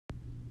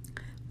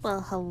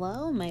Well,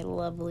 hello, my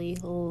lovely,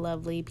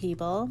 lovely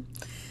people.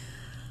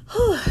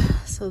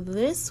 So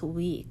this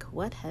week,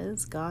 what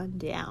has gone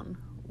down?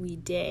 We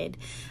did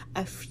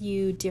a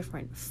few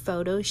different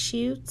photo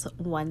shoots,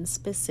 one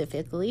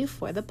specifically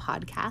for the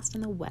podcast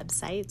and the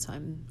website. So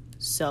I'm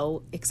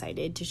so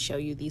excited to show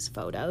you these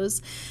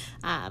photos.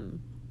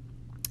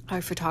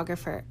 Our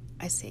photographer,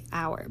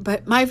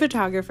 my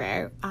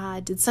photographer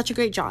did such a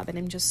great job, and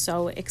I'm just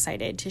so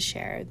excited to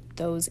share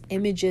those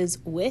images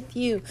with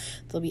you.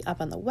 They'll be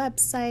up on the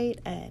website,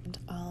 and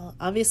I'll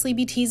obviously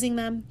be teasing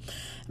them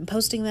and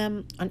posting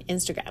them on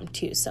Instagram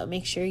too, so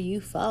make sure you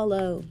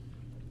follow.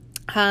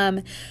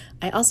 I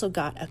also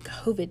got a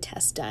COVID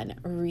test done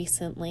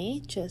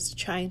recently, just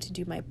trying to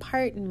do my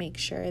part and make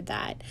sure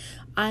that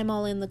I'm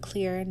all in the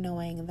clear,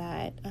 knowing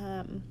that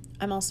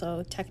I'm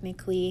also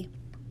technically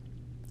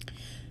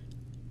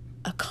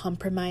a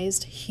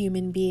compromised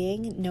human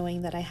being,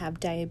 knowing that I have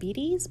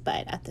diabetes,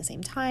 but at the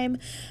same time,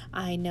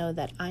 I know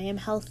that I am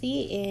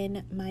healthy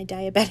in my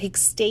diabetic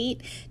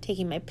state,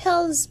 taking my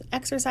pills,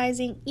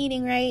 exercising,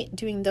 eating right,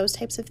 doing those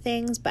types of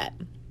things. But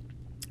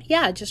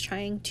yeah, just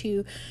trying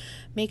to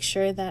make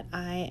sure that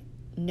I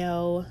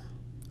know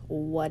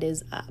what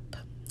is up.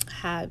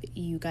 Have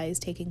you guys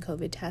taken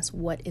COVID tests?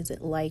 What is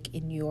it like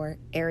in your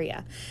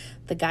area?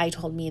 The guy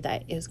told me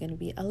that it was going to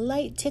be a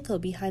light tickle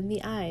behind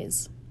the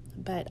eyes,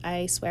 but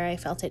I swear I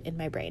felt it in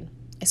my brain.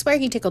 I swear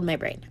he tickled my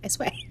brain. I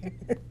swear.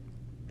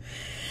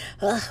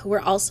 We're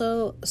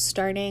also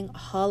starting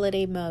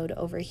holiday mode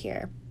over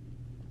here.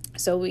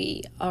 So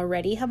we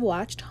already have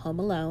watched Home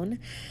Alone.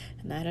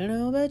 And I don't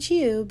know about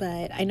you,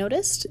 but I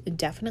noticed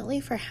definitely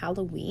for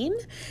Halloween,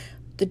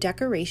 the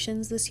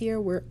decorations this year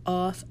were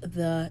off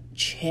the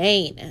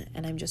chain.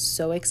 And I'm just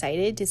so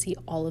excited to see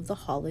all of the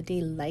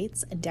holiday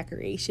lights and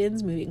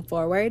decorations moving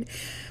forward.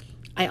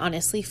 I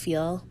honestly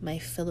feel my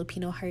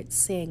Filipino heart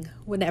sing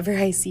whenever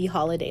I see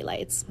holiday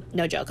lights.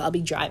 No joke, I'll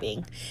be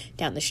driving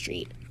down the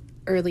street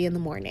early in the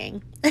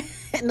morning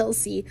and I'll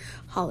see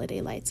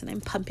holiday lights and I'm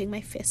pumping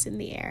my fists in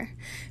the air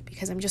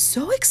because I'm just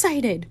so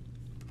excited.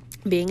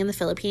 Being in the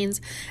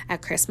Philippines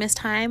at Christmas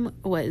time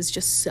was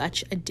just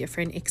such a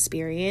different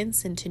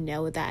experience, and to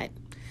know that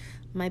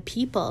my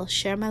people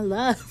share my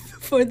love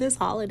for this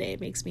holiday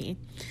makes me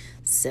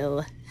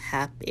so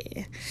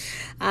happy.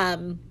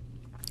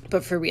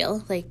 But for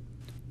real, like,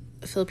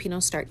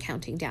 Filipinos start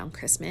counting down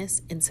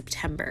Christmas in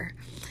September,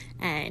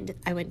 and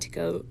I went to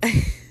go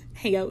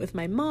hang out with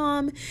my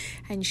mom,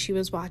 and she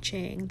was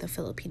watching the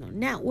Filipino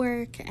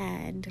Network,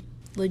 and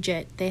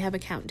legit, they have a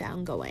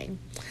countdown going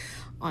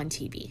on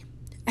TV.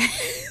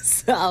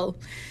 So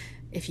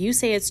if you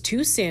say it's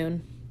too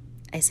soon,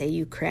 I say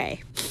you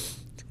cray.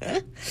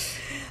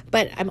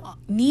 But I'm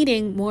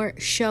needing more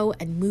show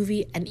and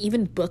movie and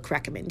even book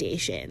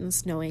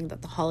recommendations, knowing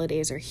that the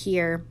holidays are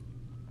here.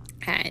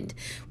 And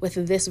with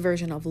this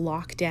version of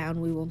lockdown,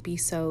 we won't be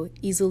so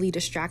easily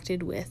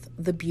distracted with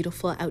the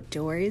beautiful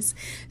outdoors.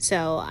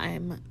 So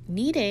I'm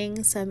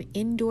needing some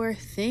indoor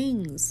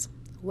things.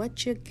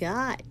 What you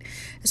got?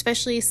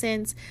 Especially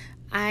since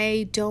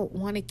I don't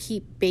want to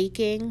keep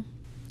baking.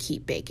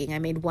 I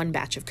made one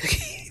batch of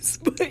cookies,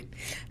 but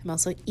I'm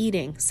also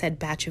eating said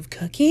batch of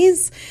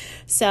cookies.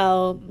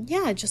 So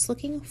yeah, just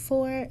looking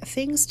for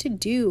things to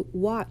do,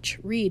 watch,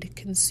 read,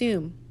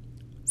 consume.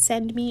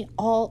 Send me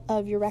all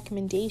of your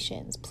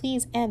recommendations,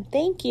 please, and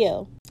thank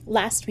you.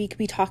 Last week,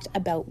 we talked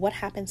about what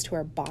happens to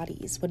our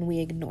bodies when we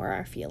ignore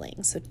our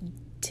feelings. So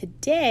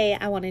today,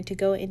 I wanted to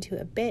go into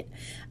a bit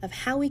of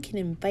how we can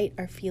invite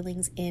our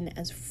feelings in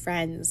as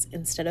friends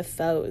instead of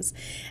foes,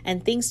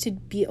 and things to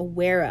be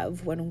aware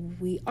of when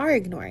we are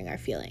ignoring our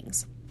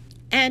feelings.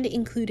 And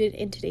included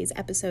in today's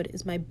episode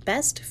is my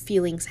best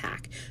feelings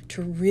hack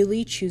to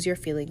really choose your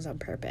feelings on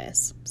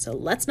purpose. So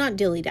let's not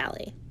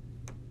dilly-dally.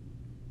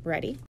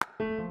 Ready?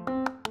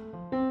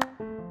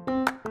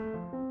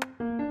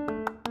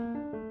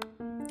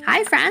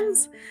 Hi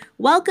friends!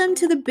 Welcome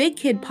to the Big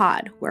Kid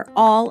Pod, where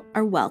all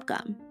are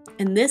welcome.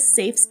 In this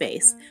safe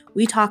space,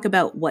 we talk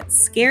about what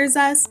scares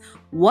us,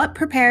 what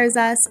prepares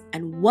us,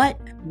 and what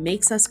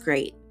makes us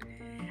great.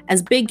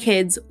 As big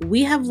kids,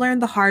 we have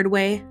learned the hard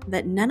way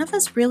that none of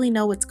us really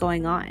know what's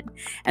going on,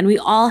 and we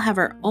all have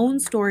our own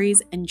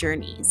stories and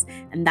journeys,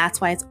 and that's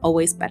why it's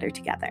always better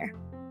together.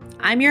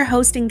 I'm your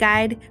host and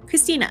guide,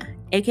 Christina,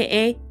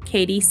 aka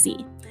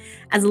KDC.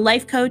 As a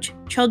life coach,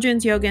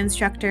 children's yoga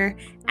instructor,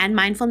 and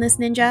mindfulness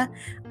ninja,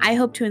 I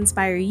hope to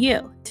inspire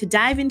you to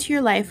dive into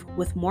your life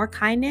with more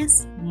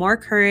kindness, more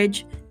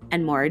courage,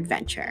 and more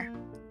adventure.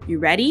 You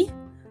ready?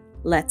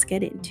 Let's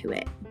get into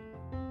it.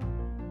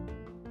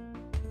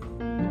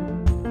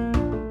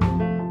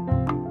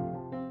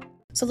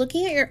 So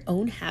looking at your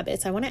own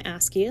habits, I want to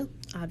ask you,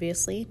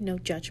 obviously, no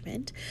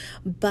judgment,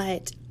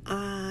 but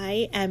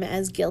I am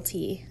as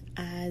guilty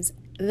as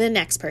the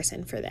next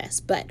person for this.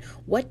 But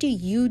what do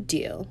you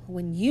do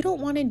when you don't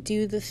want to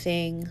do the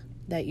thing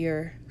that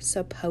you're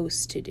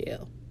supposed to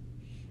do?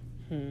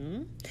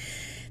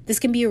 This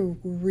can be a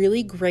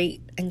really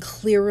great and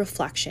clear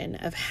reflection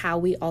of how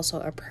we also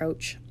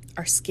approach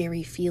our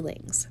scary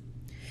feelings.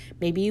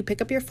 Maybe you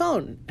pick up your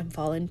phone and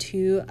fall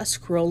into a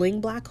scrolling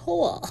black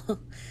hole.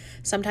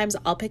 Sometimes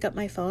I'll pick up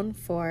my phone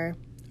for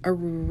a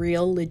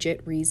real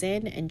legit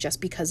reason, and just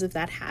because of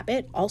that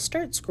habit, I'll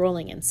start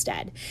scrolling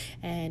instead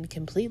and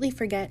completely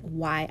forget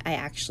why I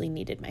actually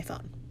needed my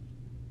phone.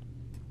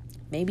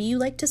 Maybe you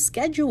like to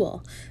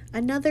schedule,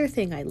 another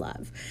thing I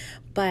love,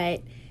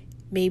 but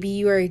maybe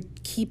you are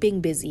keeping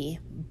busy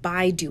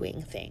by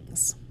doing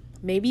things.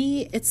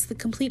 Maybe it's the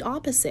complete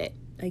opposite,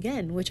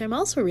 again, which I'm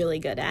also really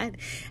good at,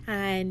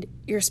 and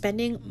you're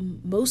spending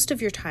most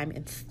of your time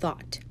in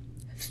thought,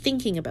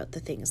 thinking about the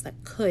things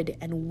that could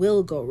and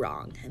will go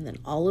wrong, and then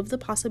all of the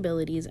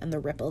possibilities and the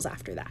ripples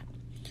after that.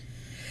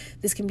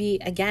 This can be,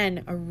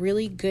 again, a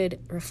really good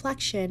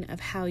reflection of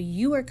how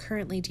you are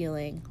currently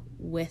dealing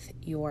with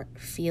your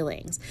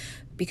feelings,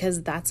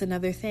 because that's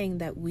another thing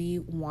that we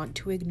want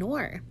to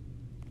ignore.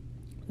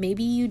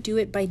 Maybe you do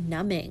it by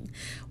numbing,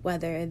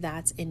 whether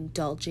that's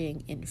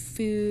indulging in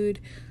food,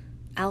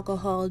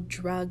 alcohol,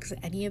 drugs,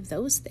 any of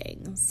those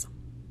things.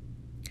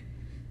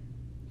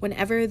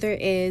 Whenever there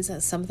is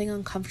something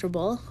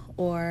uncomfortable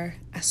or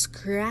a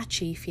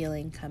scratchy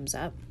feeling comes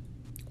up,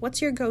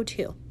 what's your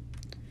go-to?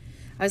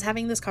 I was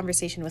having this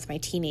conversation with my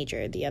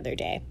teenager the other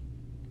day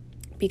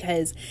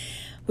because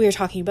we were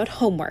talking about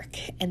homework,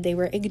 and they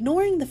were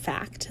ignoring the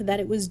fact that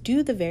it was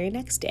due the very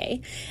next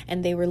day,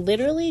 and they were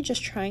literally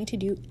just trying to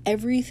do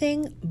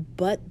everything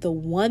but the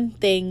one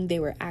thing they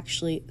were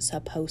actually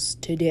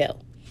supposed to do.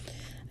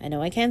 I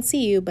know I can't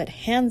see you, but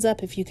hands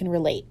up if you can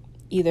relate,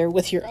 either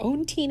with your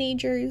own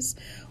teenagers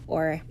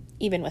or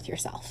even with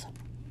yourself.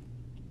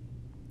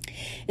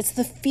 It's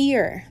the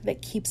fear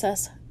that keeps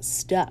us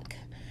stuck.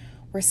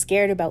 We're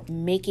scared about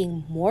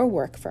making more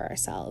work for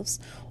ourselves,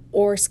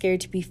 or scared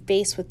to be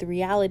faced with the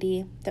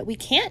reality that we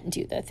can't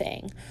do the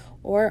thing,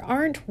 or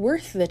aren't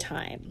worth the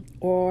time,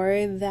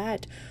 or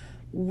that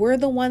we're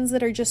the ones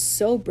that are just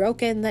so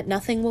broken that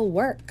nothing will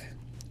work.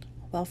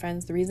 Well,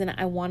 friends, the reason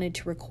I wanted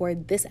to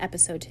record this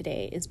episode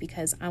today is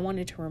because I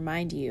wanted to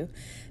remind you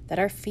that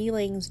our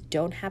feelings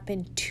don't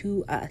happen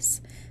to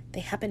us. They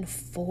happen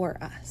for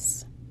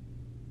us.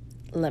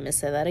 Let me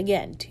say that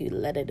again to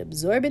let it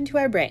absorb into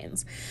our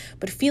brains.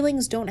 But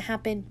feelings don't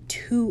happen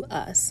to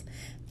us.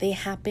 They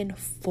happen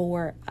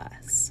for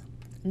us.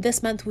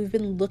 This month, we've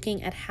been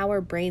looking at how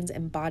our brains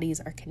and bodies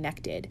are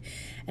connected.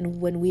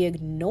 And when we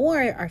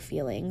ignore our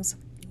feelings,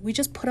 we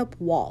just put up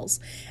walls,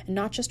 and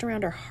not just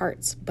around our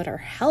hearts, but our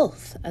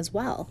health as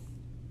well.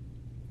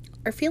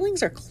 Our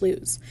feelings are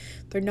clues.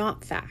 They're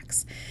not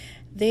facts.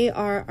 They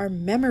are our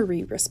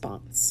memory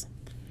response.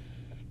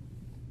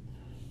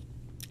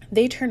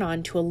 They turn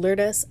on to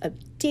alert us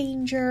of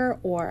danger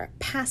or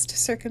past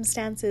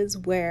circumstances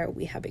where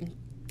we have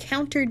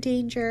encountered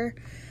danger.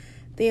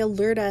 They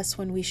alert us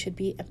when we should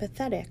be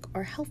empathetic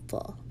or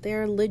helpful. They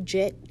are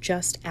legit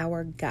just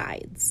our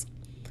guides.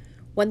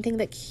 One thing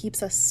that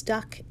keeps us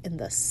stuck in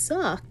the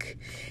suck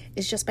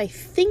is just by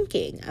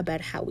thinking about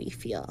how we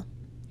feel.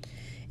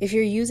 If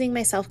you're using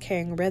my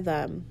self-caring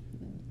rhythm,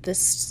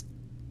 this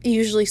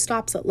usually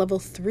stops at level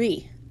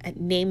 3 at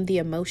name the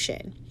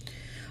emotion.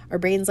 Our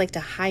brains like to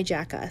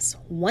hijack us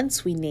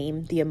once we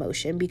name the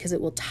emotion because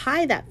it will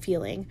tie that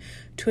feeling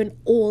to an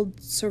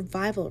old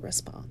survival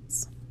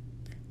response.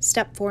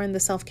 Step 4 in the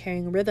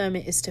self-caring rhythm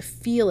is to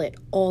feel it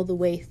all the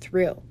way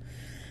through.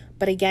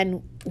 But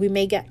again, we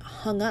may get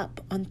hung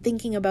up on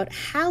thinking about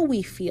how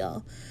we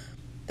feel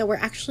that we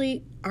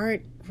actually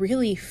aren't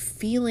really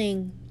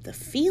feeling the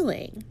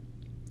feeling.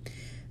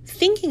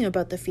 Thinking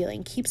about the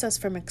feeling keeps us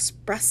from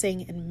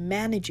expressing and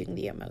managing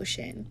the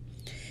emotion.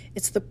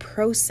 It's the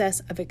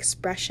process of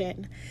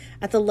expression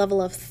at the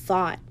level of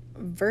thought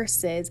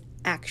versus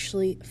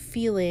actually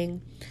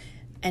feeling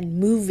and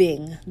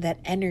moving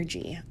that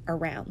energy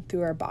around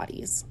through our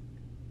bodies.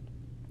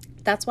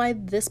 That's why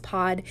this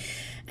pod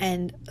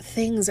and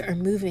things are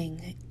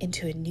moving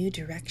into a new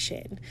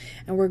direction,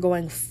 and we're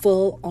going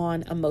full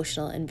on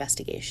emotional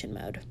investigation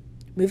mode.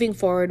 Moving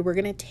forward, we're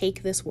going to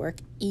take this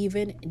work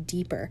even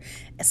deeper,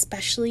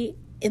 especially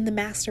in the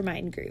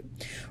mastermind group.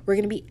 We're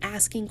going to be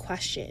asking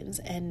questions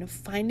and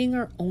finding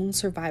our own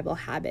survival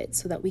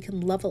habits so that we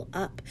can level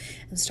up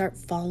and start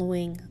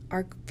following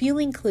our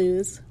feeling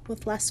clues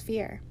with less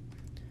fear.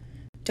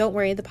 Don't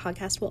worry, the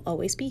podcast will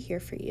always be here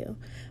for you,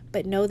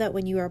 but know that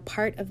when you are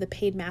part of the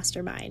paid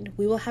mastermind,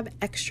 we will have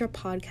extra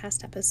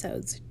podcast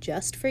episodes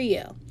just for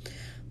you.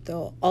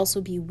 There'll also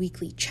be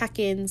weekly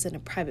check-ins and a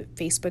private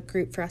Facebook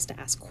group for us to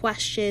ask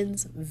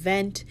questions,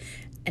 vent,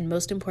 and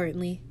most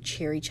importantly,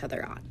 cheer each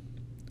other on.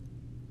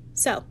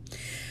 So,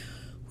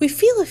 we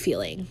feel a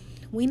feeling,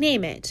 we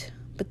name it,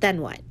 but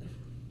then what?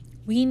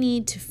 We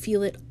need to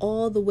feel it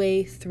all the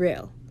way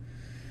through.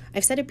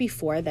 I've said it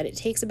before that it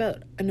takes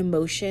about an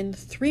emotion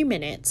 3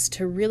 minutes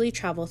to really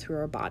travel through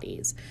our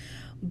bodies,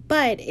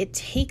 but it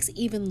takes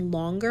even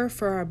longer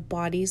for our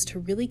bodies to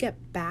really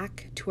get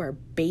back to our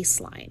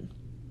baseline.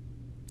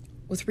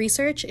 With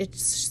research, it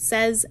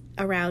says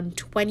around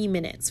 20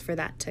 minutes for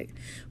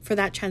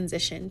that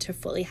transition to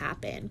fully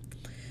happen.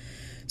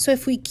 So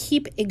if we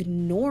keep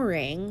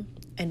ignoring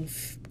and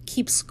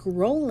keep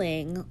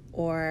scrolling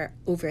or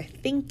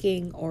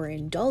overthinking or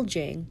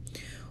indulging,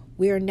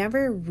 we are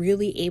never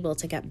really able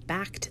to get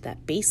back to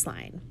that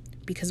baseline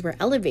because we're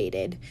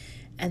elevated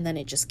and then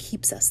it just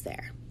keeps us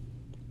there.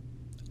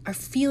 Our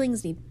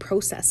feelings need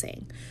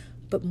processing,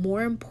 but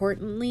more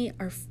importantly,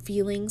 our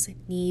feelings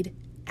need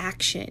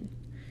action.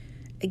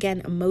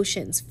 Again,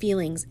 emotions,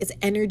 feelings, it's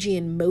energy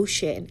in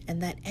motion,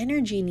 and that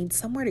energy needs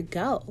somewhere to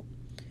go.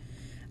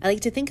 I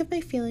like to think of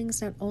my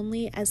feelings not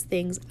only as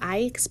things I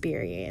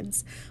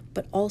experience,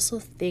 but also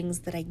things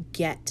that I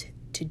get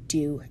to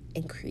do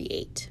and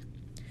create.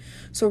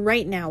 So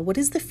right now, what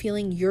is the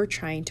feeling you're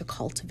trying to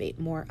cultivate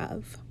more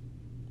of?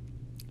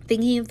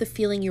 Thinking of the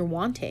feeling you're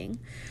wanting,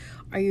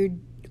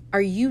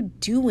 are you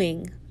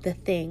doing the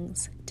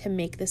things to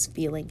make this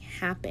feeling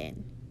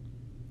happen?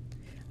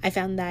 I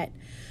found that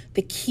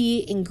the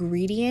key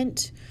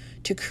ingredient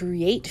to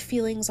create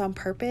feelings on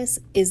purpose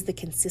is the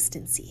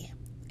consistency.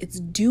 It's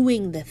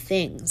doing the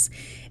things.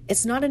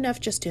 It's not enough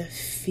just to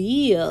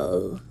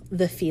feel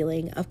the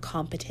feeling of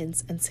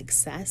competence and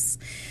success,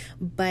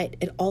 but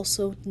it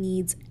also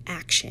needs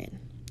action.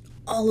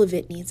 All of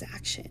it needs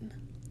action.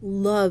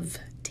 Love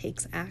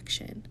takes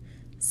action.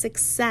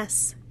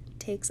 Success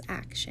takes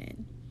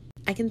action.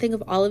 I can think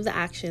of all of the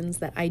actions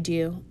that I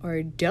do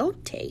or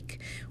don't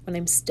take when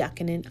I'm stuck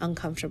in an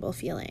uncomfortable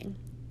feeling.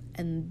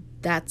 And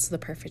that's the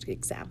perfect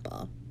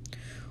example.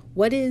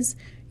 What is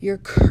your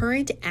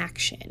current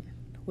action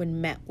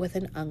when met with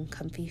an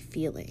uncomfy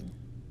feeling?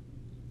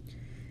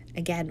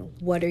 Again,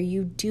 what are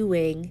you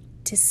doing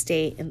to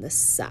stay in the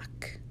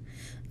suck?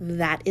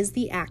 That is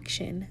the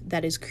action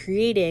that is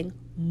creating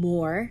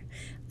more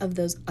of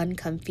those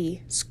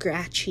uncomfy,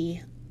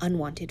 scratchy,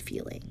 unwanted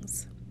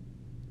feelings.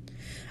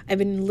 I've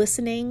been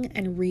listening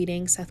and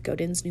reading Seth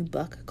Godin's new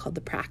book called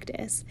The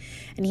Practice,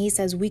 and he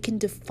says we can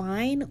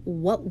define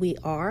what we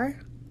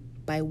are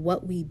by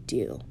what we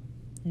do,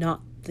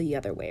 not the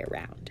other way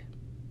around.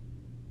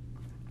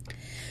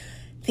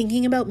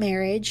 Thinking about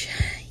marriage,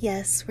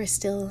 yes, we're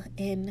still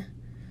in,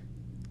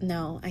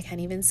 no, I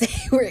can't even say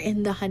we're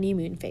in the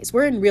honeymoon phase.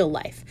 We're in real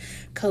life.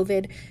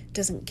 COVID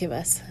doesn't give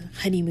us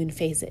honeymoon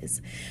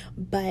phases,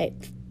 but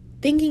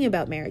thinking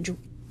about marriage,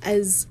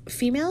 as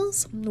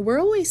females, we're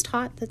always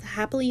taught that the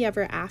happily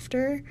ever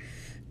after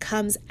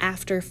comes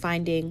after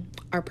finding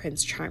our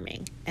Prince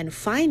Charming. And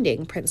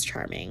finding Prince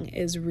Charming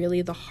is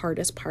really the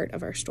hardest part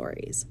of our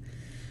stories.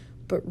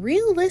 But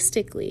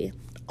realistically,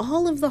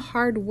 all of the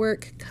hard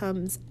work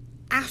comes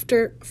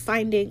after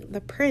finding the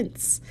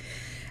prince.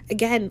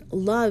 Again,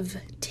 love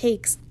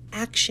takes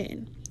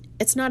action.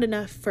 It's not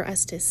enough for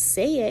us to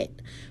say it,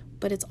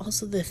 but it's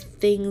also the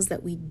things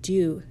that we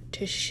do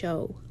to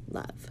show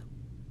love.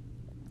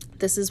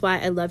 This is why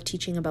I love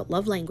teaching about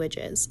love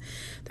languages.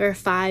 There are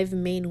 5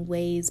 main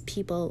ways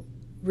people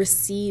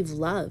receive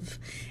love,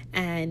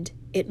 and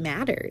it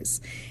matters.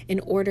 In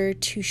order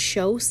to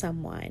show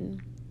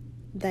someone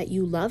that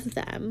you love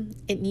them,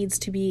 it needs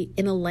to be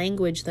in a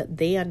language that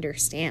they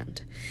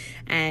understand,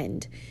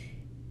 and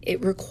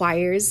it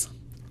requires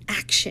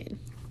action.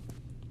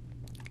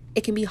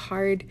 It can be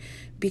hard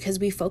because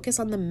we focus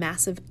on the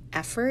massive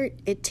effort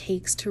it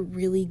takes to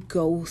really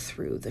go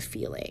through the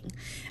feeling.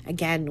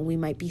 Again, we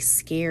might be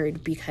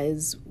scared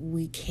because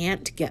we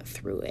can't get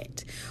through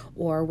it,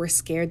 or we're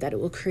scared that it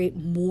will create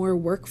more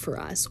work for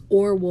us,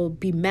 or we'll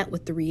be met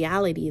with the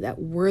reality that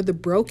we're the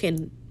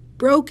broken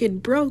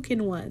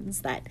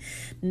ones, that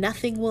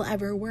nothing will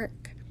ever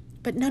work.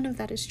 But none of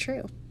that is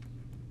true.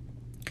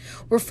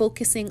 We're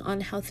focusing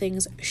on how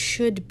things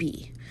should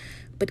be,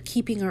 but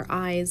keeping our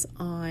eyes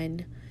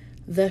on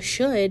the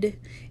should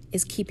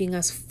is keeping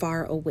us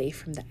far away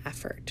from the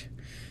effort.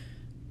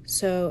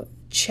 So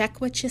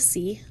check what you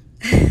see.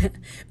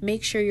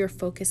 Make sure you're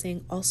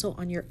focusing also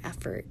on your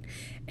effort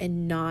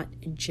and not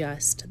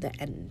just the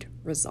end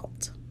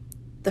result.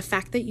 The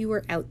fact that you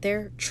are out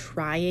there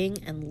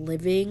trying and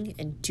living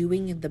and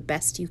doing the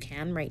best you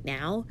can right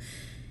now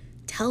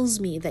tells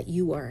me that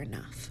you are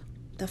enough.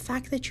 The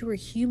fact that you are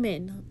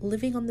human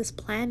living on this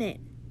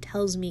planet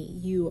tells me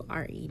you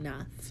are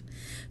enough.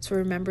 So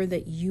remember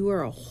that you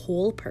are a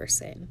whole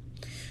person.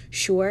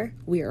 Sure,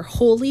 we are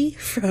wholly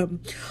from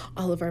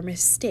all of our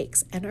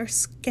mistakes and our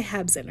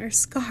scabs and our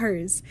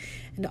scars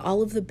and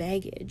all of the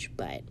baggage,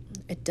 but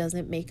it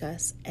doesn't make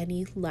us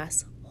any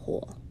less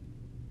whole.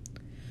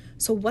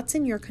 So what's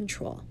in your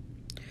control?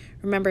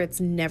 Remember, it's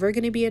never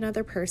going to be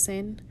another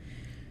person,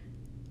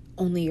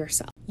 only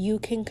yourself. You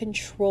can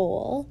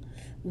control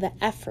the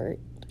effort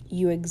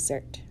you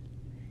exert.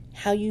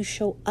 How you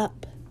show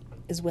up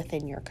is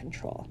within your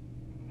control.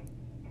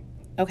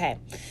 Okay,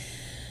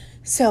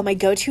 so my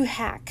go-to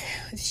hack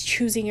with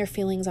choosing your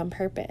feelings on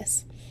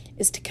purpose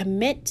is to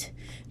commit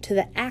to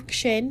the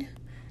action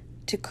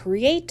to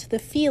create the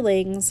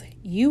feelings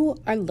you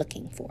are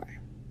looking for.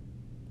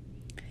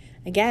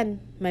 Again,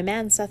 my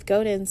man Seth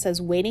Godin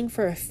says waiting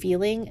for a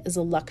feeling is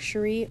a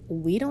luxury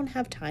we don't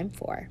have time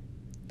for.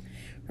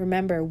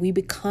 Remember, we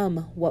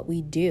become what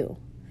we do.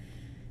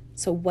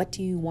 So what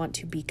do you want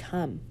to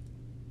become?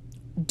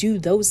 Do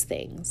those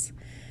things.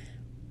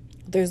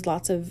 There's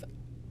lots of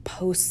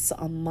posts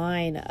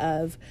online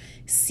of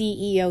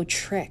CEO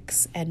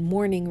tricks and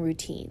morning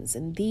routines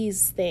and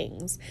these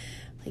things,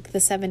 like the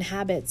 7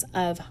 habits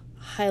of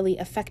highly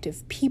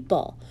effective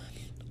people,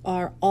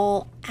 are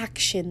all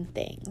action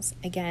things.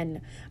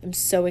 Again, I'm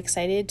so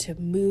excited to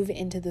move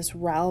into this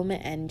realm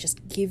and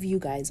just give you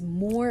guys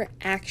more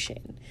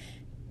action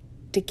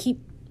to keep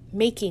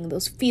making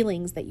those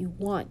feelings that you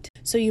want.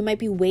 So you might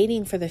be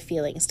waiting for the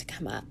feelings to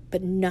come up,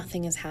 but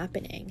nothing is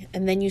happening.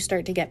 And then you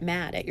start to get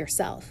mad at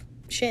yourself.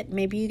 Shit,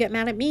 maybe you get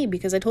mad at me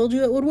because I told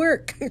you it would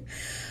work.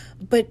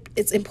 But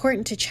it's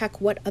important to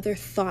check what other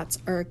thoughts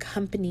are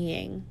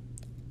accompanying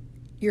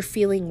your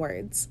feeling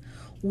words.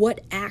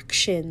 What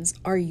actions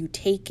are you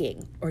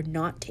taking or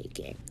not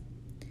taking?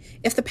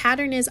 If the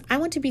pattern is, I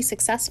want to be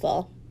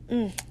successful,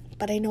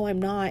 but I know I'm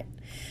not,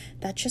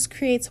 that just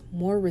creates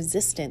more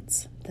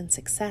resistance than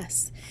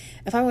success.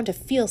 If I want to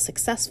feel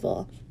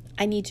successful,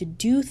 I need to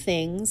do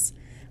things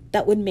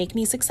that would make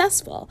me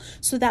successful.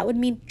 So that would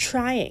mean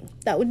trying.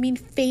 That would mean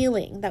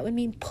failing. That would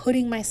mean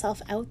putting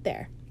myself out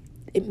there.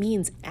 It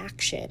means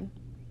action.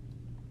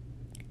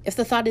 If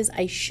the thought is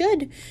I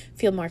should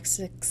feel more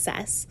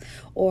success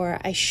or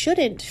I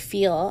shouldn't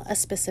feel a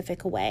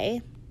specific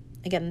way,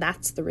 again,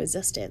 that's the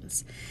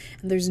resistance.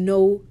 And there's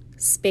no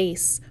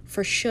space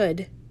for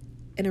should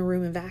in a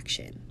room of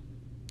action.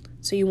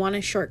 So you want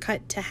a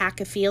shortcut to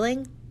hack a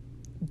feeling?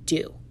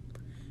 Do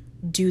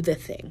the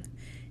thing.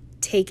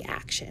 Take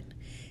action.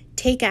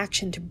 Take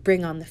action to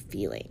bring on the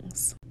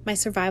feelings. My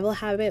survival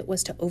habit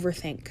was to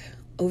overthink,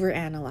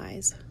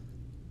 overanalyze,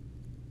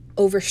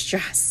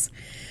 overstress.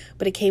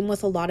 But it came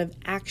with a lot of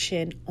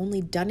action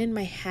only done in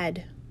my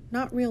head,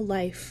 not real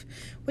life,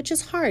 which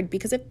is hard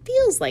because it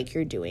feels like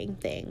you're doing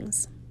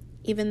things,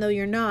 even though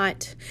you're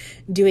not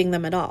doing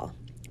them at all.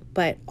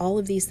 But all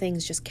of these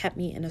things just kept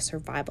me in a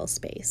survival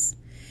space.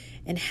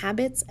 And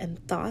habits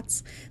and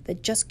thoughts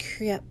that just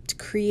kept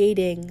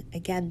creating,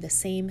 again, the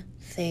same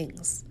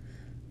things.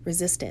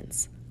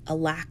 Resistance, a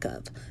lack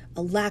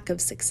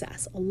of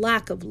success, a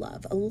lack of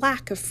love, a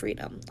lack of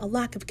freedom, a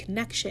lack of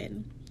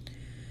connection.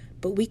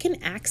 But we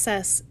can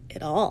access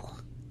it all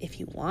if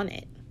you want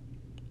it.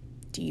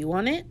 Do you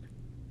want it?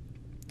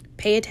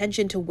 Pay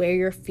attention to where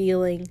you're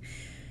feeling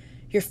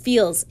your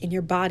feels in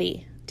your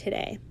body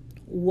today.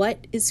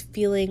 What is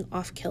feeling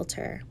off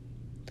kilter?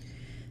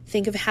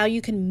 Think of how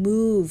you can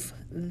move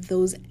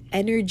those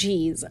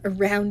energies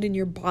around in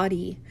your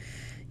body.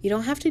 You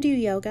don't have to do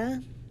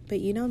yoga,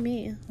 but you know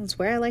me. That's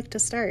where I like to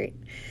start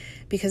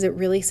because it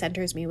really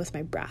centers me with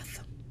my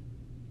breath.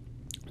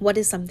 What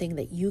is something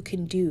that you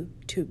can do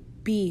to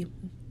be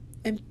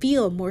and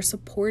feel more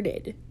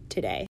supported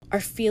today? Our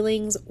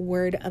feelings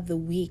word of the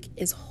week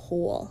is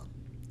whole.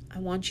 I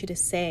want you to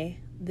say,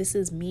 this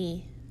is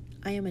me.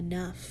 I am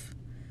enough.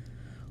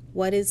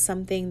 What is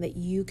something that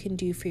you can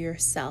do for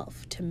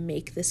yourself to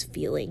make this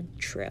feeling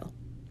true?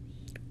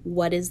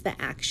 What is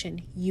the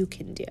action you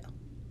can do?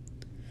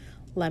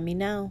 Let me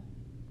know.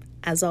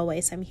 As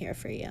always, I'm here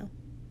for you.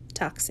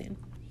 Talk soon.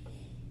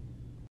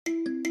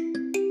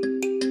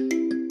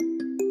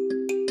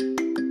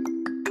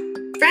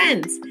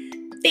 Friends,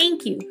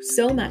 thank you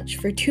so much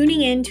for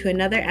tuning in to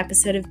another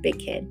episode of Big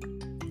Kid.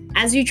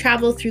 As you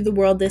travel through the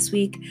world this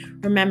week,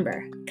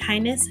 remember,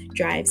 kindness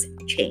drives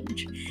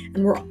change.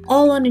 And we're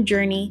all on a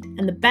journey,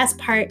 and the best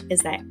part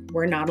is that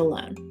we're not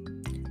alone.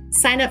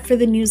 Sign up for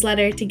the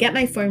newsletter to get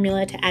my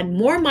formula to add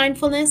more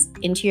mindfulness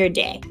into your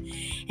day.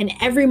 And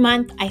every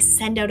month, I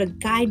send out a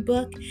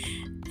guidebook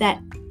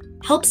that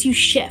helps you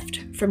shift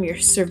from your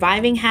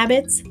surviving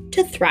habits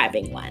to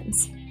thriving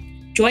ones.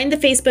 Join the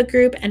Facebook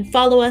group and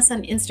follow us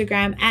on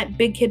Instagram at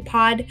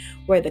BigKidPod,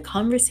 where the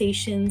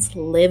conversations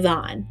live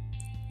on.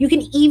 You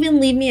can even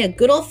leave me a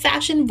good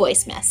old-fashioned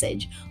voice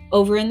message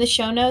over in the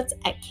show notes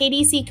at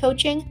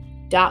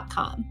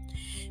kdccoaching.com.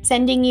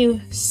 Sending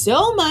you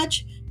so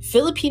much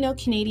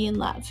Filipino-Canadian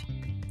love.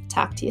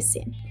 Talk to you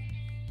soon.